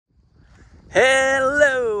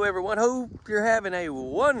Hello everyone, hope you're having a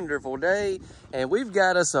wonderful day, and we've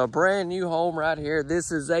got us a brand new home right here.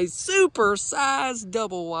 This is a super sized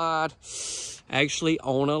double wide, actually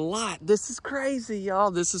on a lot. This is crazy,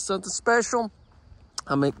 y'all. This is something special.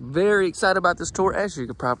 I'm very excited about this tour, as you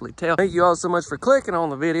could probably tell. Thank you all so much for clicking on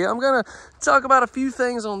the video. I'm gonna talk about a few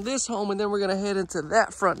things on this home, and then we're gonna head into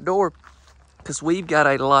that front door because we've got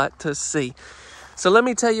a lot to see. So let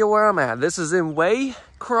me tell you where I'm at. This is in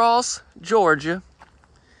Waycross, Georgia.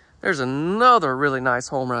 There's another really nice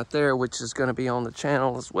home right there, which is going to be on the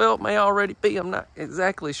channel as well. It may already be, I'm not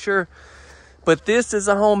exactly sure. But this is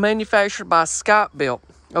a home manufactured by Scotbilt.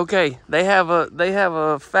 Okay, they have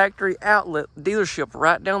a factory outlet dealership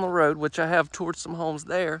right down the road, which I have toured some homes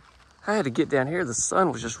there. I had to get down here. The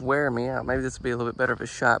sun was just wearing me out. Maybe this would be a little bit better of a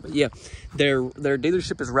shot. But yeah, their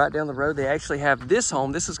dealership is right down the road. They actually have this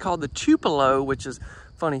home. This is called the Tupelo, which is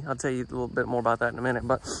funny. I'll tell you a little bit more about that in a minute.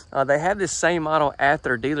 But they have this same model at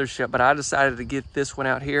their dealership, but I decided to get this one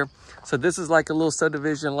out here. So this is like a little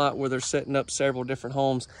subdivision lot where they're setting up several different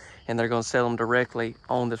homes, and they're going to sell them directly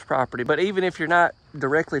on this property. But even if you're not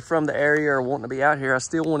directly from the area or wanting to be out here, I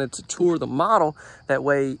still wanted to tour the model. That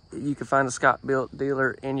way you can find a Scotbilt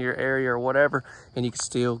dealer in your area or whatever, and you can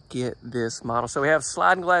still get this model. So we have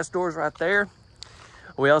sliding glass doors right there.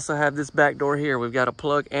 We also have this back door here. We've got a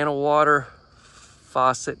plug and a water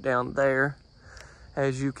faucet down there.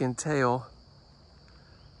 As you can tell,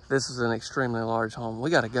 this is an extremely large home. We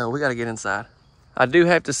got to go. We got to get inside. I do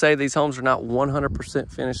have to say these homes are not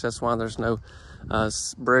 100% finished. That's why there's no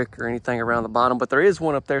brick or anything around the bottom, but there is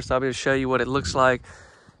one up there, so I'll be able to show you what it looks like.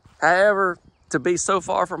 However, to be so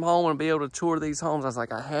far from home and be able to tour these homes, I was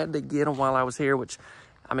like, I had to get them while I was here, which,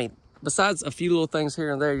 I mean, besides a few little things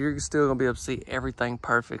here and there, you're still gonna be able to see everything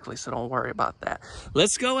perfectly, so don't worry about that.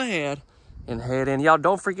 Let's go ahead and head in. Y'all,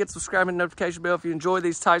 don't forget to subscribe and notification bell if you enjoy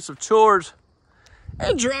these types of tours.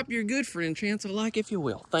 And drop your good friend chance of like if you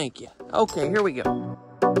will. Thank you. Okay, here we go.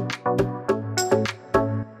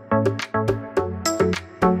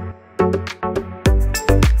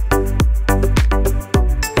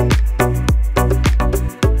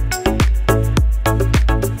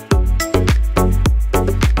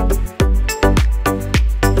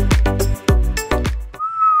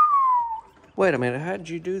 Wait a minute, how did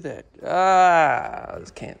you do that?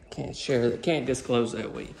 Can't share that, can't disclose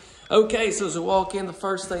that with you. Okay, so as we walk in, the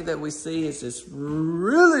first thing that we see is this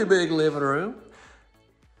really big living room.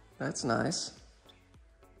 That's nice.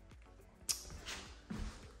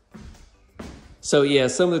 So yeah,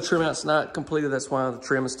 some of the trim out's not completed. That's why the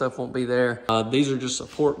trim and stuff won't be there. These are just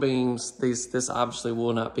support beams. This obviously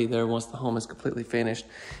will not be there once the home is completely finished.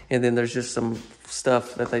 And then there's just some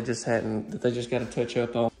stuff that they just got to touch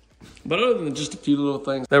up on. But other than just a few little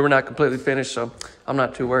things, they were not completely finished, so I'm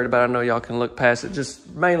not too worried about it. I know y'all can look past it. Just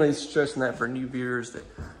mainly stressing that for new viewers that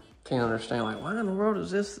can't understand, like, why in the world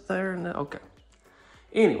is this there and that? Okay.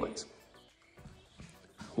 Anyways,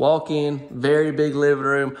 walk in, very big living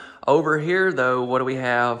room. Over here, though, what do we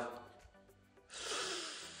have?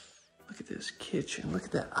 Look at this kitchen. Look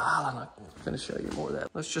at that island. I'm going to show you more of that.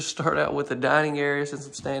 Let's just start out with the dining area since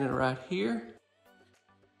I'm standing right here.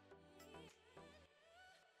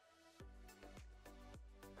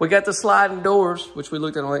 We got the sliding doors, which we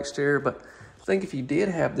looked at on the exterior, but I think if you did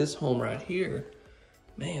have this home right here,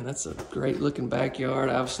 man, that's a great looking backyard.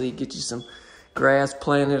 Obviously, you get you some grass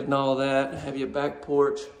planted and all that, have your back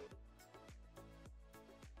porch.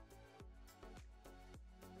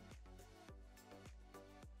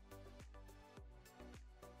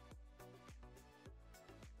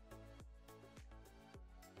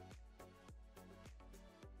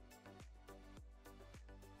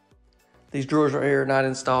 These drawers are here, not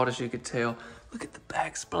installed, as you could tell. Look at the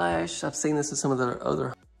backsplash. I've seen this in some of the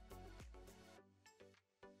other.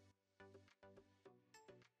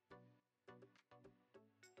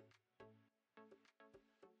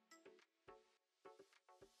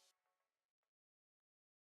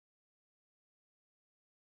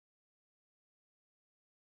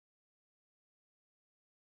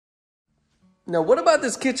 Now, what about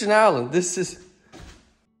this kitchen island? This is...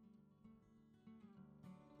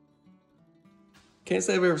 Can't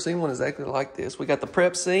say I've ever seen one exactly like this. We got the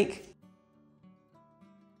prep sink.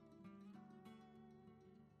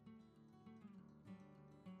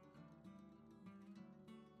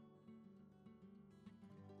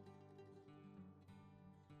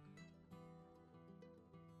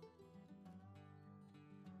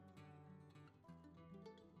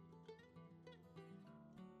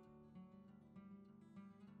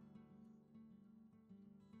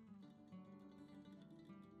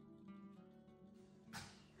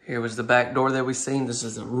 Here was the back door that we seen. This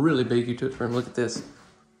is a really big utility room. Look at this.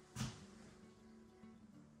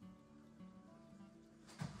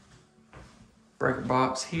 Breaker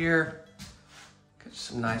box here. Got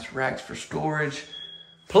some nice racks for storage.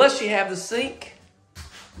 Plus you have the sink.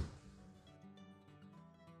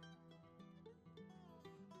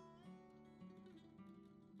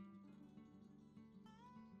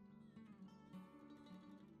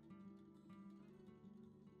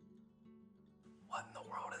 What in the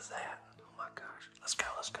world is that? Oh my gosh. Let's go,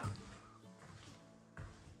 let's go.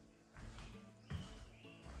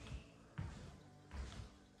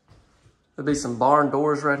 There'll be some barn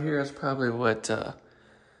doors right here. That's probably what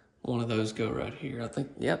one of those go right here. I think,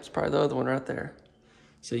 yep, it's probably the other one right there.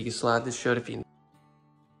 So you can slide this shut if you need.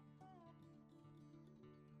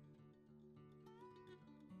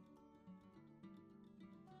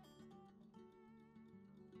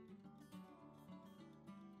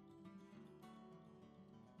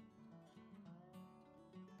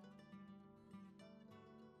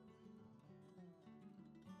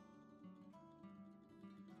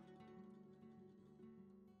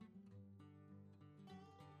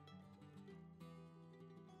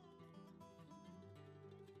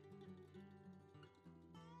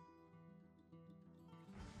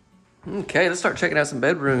 Okay, let's start checking out some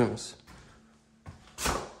bedrooms.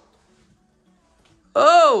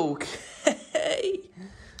 Okay.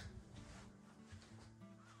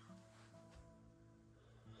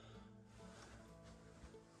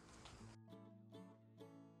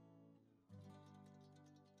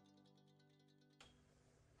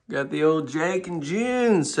 Got the old Jake and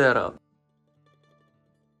June setup.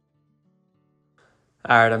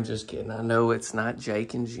 All right, I'm just kidding. I know it's not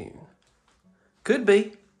Jake and June. Could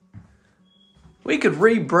be. We could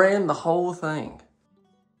rebrand the whole thing.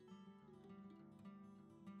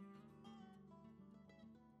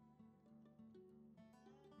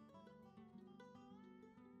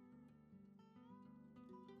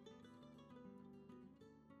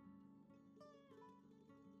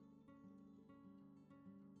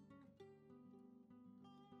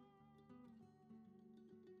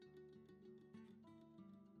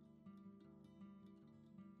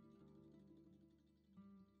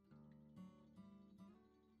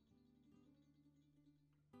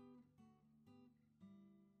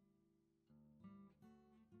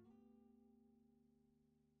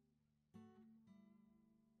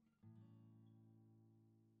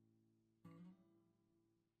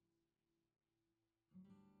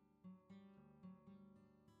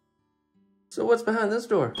 So what's behind this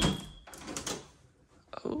door?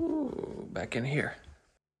 Oh, back in here.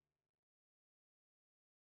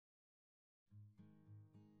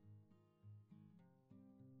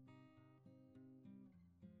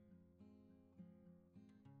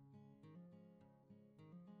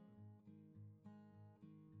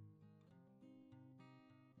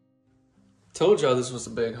 Told y'all this was a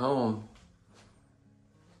big home.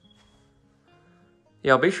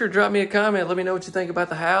 Y'all be sure to drop me a comment. Let me know what you think about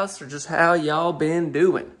the house or just how y'all been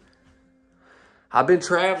doing. I've been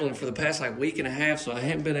traveling for the past like week and a half, so I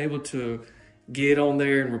haven't been able to get on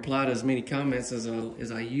there and reply to as many comments as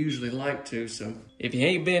I usually like to. So if you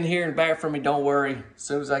ain't been hearing back from me, don't worry. As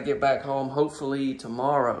soon as I get back home, hopefully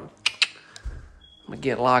tomorrow, I'm gonna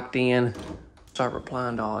get locked in, start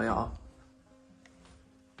replying to all y'all.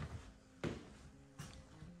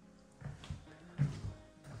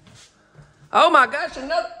 Oh my gosh,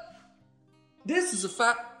 another. This is a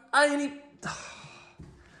five. I ain't even.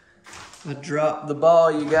 I dropped the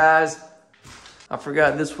ball, you guys. I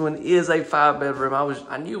forgot this one is a 5-bedroom.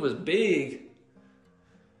 I knew it was big.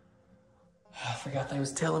 I forgot they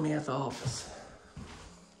was telling me at the office.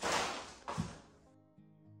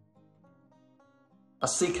 I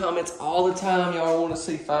see comments all the time. Y'all want to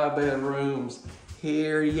see 5-bedrooms.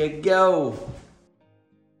 Here you go.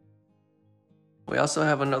 We also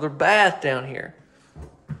have another bath down here.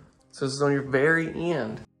 So this is on your very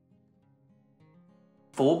end.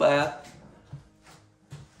 Full bath.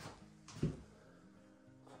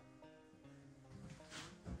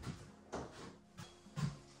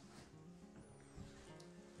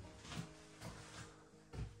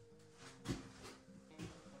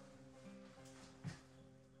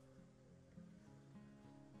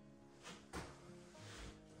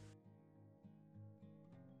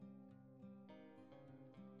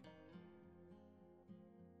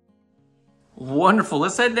 Wonderful.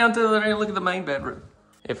 Let's head down to the and look at the main bedroom.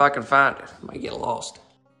 If I can find it. I might get lost.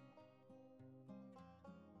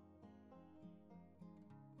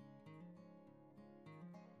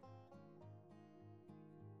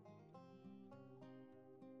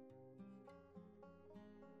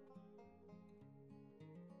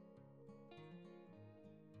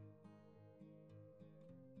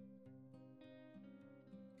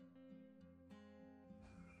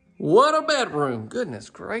 What a bedroom.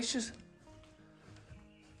 Goodness gracious.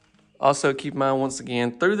 Also, keep in mind, once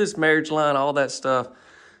again, through this marriage line, all that stuff,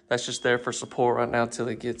 that's just there for support right now till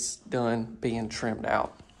it gets done being trimmed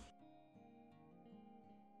out.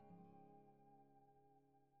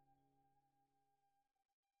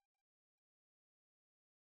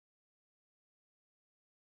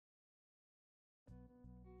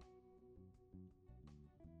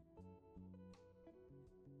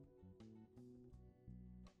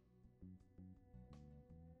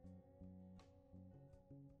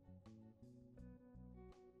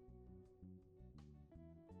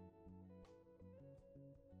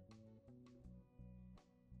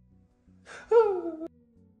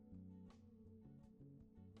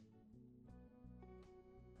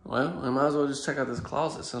 Well, I might as well just check out this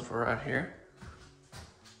closet since we're right here.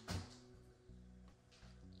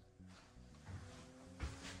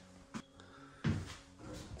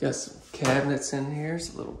 Got some cabinets in here.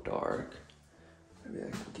 It's a little dark. Maybe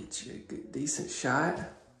I can get you a good, decent shot.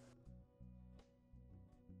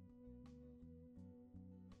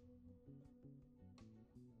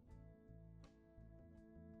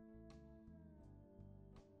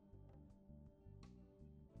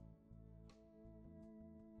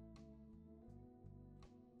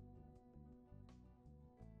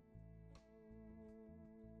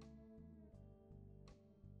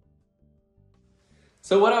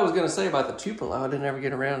 So what I was gonna say about the Tupelo, I didn't ever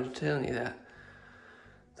get around to telling you that.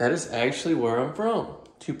 That is actually where I'm from,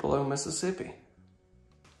 Tupelo, Mississippi.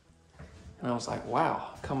 And I was like,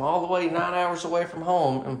 wow, come all the way 9 hours away from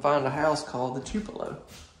home and find a house called the Tupelo.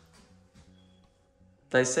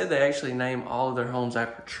 They said they actually name all of their homes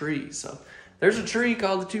after trees. So there's a tree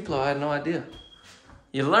called the Tupelo, I had no idea.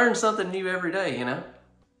 You learn something new every day, you know?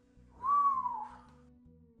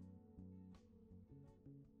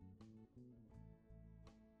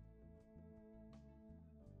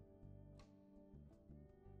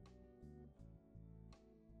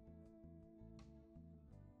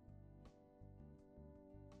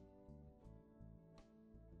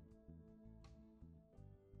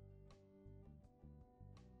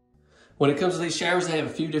 When it comes to these showers, they have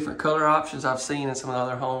a few different color options I've seen in some of the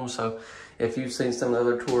other homes. So if you've seen some of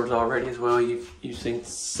the other tours already as well, you've seen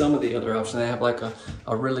some of the other options. They have like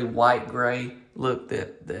a really white gray look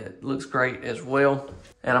that looks great as well.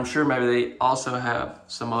 And I'm sure maybe they also have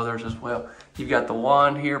some others as well. You've got the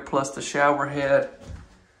wand here plus the shower head.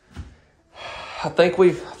 I think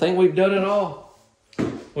we've done it all.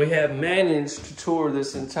 We have managed to tour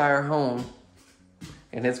this entire home,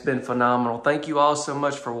 and it's been phenomenal. Thank you all so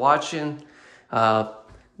much for watching.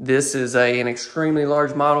 This is an extremely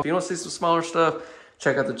large model. If you want to see some smaller stuff,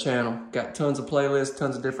 check out the channel. Got tons of playlists,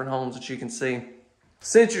 tons of different homes that you can see.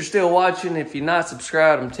 Since you're still watching, if you're not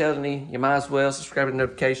subscribed, I'm telling you, you might as well subscribe to the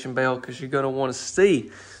notification bell because you're going to want to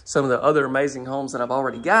see some of the other amazing homes that I've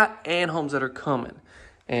already got and homes that are coming.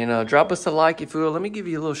 And drop us a like if you will. Let me give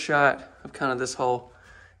you a little shot of kind of this whole,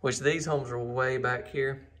 which these homes are way back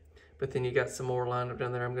here. But then you got some more lined up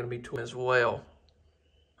down there I'm going to be touring as well.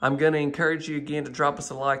 I'm going to encourage you again to drop us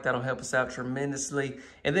a like. That'll help us out tremendously.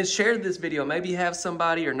 And then share this video. Maybe you have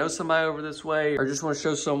somebody or know somebody over this way, or just want to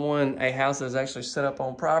show someone a house that's actually set up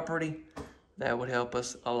on property. That would help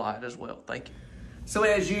us a lot as well. Thank you. So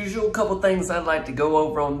as usual, a couple things I'd like to go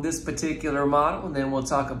over on this particular model, and then we'll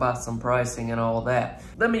talk about some pricing and all that.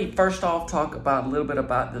 Let me first off talk about a little bit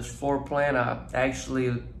about this floor plan. I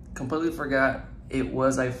actually completely forgot it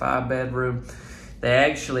was a 5-bedroom. They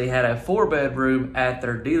actually had a 4-bedroom at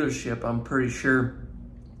their dealership, I'm pretty sure.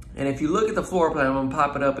 And if you look at the floor plan, I'm gonna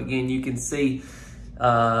pop it up again, you can see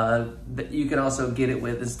that you can also get it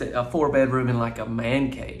with a 4-bedroom in like a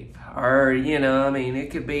man cave. Or, you know, I mean,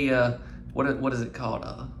 it could be a, what is it called?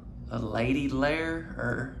 A lady lair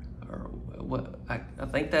or what? I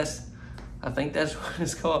think that's what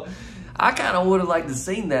it's called. I kind of would have liked to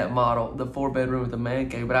seen that model, the 4-bedroom with the man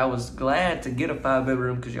cave, but I was glad to get a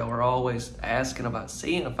 5-bedroom because y'all were always asking about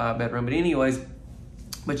seeing a 5-bedroom. But anyways,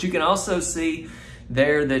 but you can also see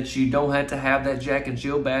there that you don't have to have that Jack and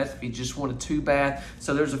Jill bath if you just want a 2-bath.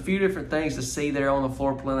 So there's a few different things to see there on the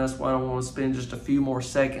floor plan. That's why I want to spend just a few more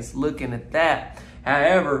seconds looking at that.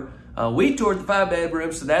 However, we toured the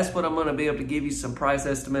 5-bedroom, so that's what I'm going to be able to give you some price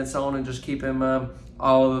estimates on, and just keep in mind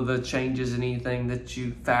all of the changes and anything that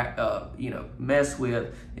you mess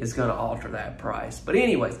with is going to alter that price. But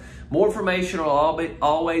anyways, more information will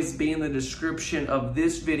always be in the description of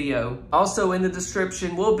this video. Also in the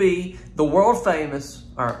description will be the world famous,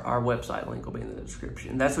 our website link will be in the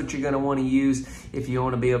description. That's what you're going to want to use if you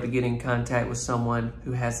want to be able to get in contact with someone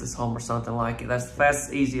who has this home or something like it. That's the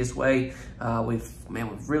fastest, easiest way. We've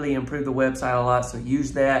really improved the website a lot, so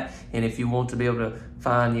use that. And if you want to be able to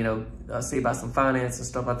find, see about some finance and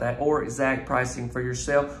stuff like that, or exact pricing for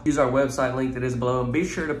yourself, use our website link that is below, and be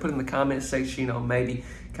sure to put in the comment section, maybe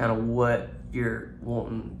kind of what you're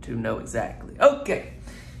wanting to know exactly. Okay,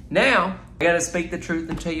 now I gotta speak the truth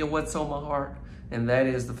and tell you what's on my heart. And that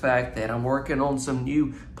is the fact that I'm working on some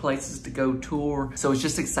new places to go tour. So it's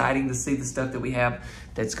just exciting to see the stuff that we have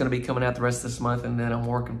that's gonna be coming out the rest of this month, and then I'm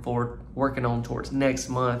working on towards next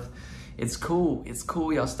month. It's cool,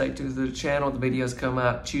 y'all stay tuned to the channel. The videos come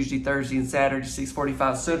out Tuesday, Thursday, and Saturday,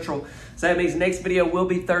 6:45 Central. So that means next video will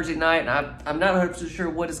be Thursday night, and I'm not 100% sure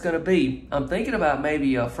what it's gonna be. I'm thinking about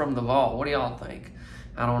maybe From the Vault. What do y'all think?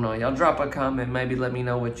 I don't know. Y'all drop a comment, maybe let me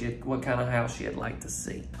know what kind of house you'd like to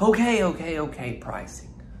see. Okay, pricing.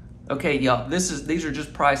 Okay, y'all, these are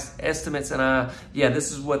just price estimates, and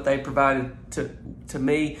this is what they provided to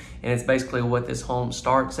me, and it's basically what this home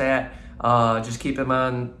starts at. Just keep in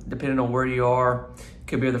mind, depending on where you are,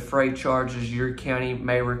 could be the freight charges, your county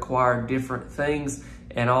may require different things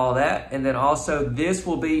and all that. And then also this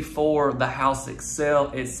will be for the house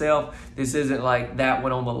itself. This isn't like that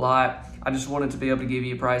one on the lot. I just wanted to be able to give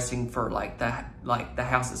you pricing for like the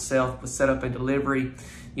house itself with setup and delivery,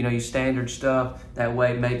 your standard stuff. That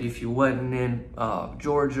way, maybe if you wasn't in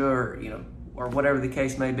Georgia or whatever the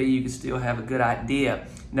case may be, you can still have a good idea.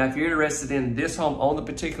 Now, if you're interested in this home on the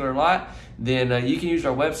particular lot, then you can use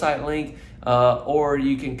our website link, or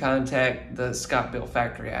you can contact the Scotbilt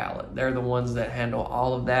factory outlet. They're the ones that handle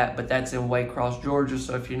all of that, but that's in Waycross, Georgia.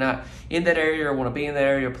 So if you're not in that area or want to be in that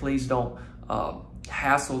area, please don't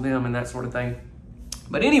hassle them and that sort of thing.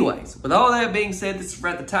 But anyways, with all that being said, this is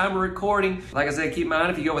at the time of recording. Like I said, keep in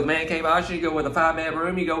mind, if you go with man cave option, you go with a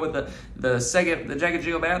 5-bedroom, you go with the Jack and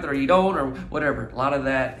Jill bath, or you don't, or whatever. A lot of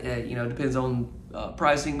that, depends on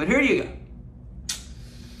pricing. But here you go.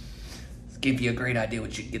 Let's give you a great idea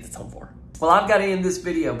what you can get this home for. Well, I've got to end this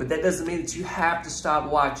video, but that doesn't mean that you have to stop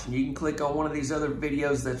watching. You can click on one of these other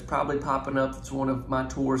videos that's probably popping up. It's one of my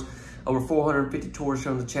tours. Over 450 tours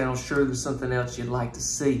on the channel. Sure, there's something else you'd like to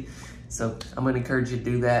see. So I'm going to encourage you to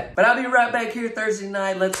do that. But I'll be right back here Thursday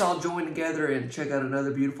night. Let's all join together and check out another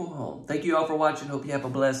beautiful home. Thank you all for watching. Hope you have a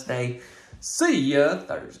blessed day. See ya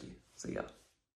Thursday. See ya.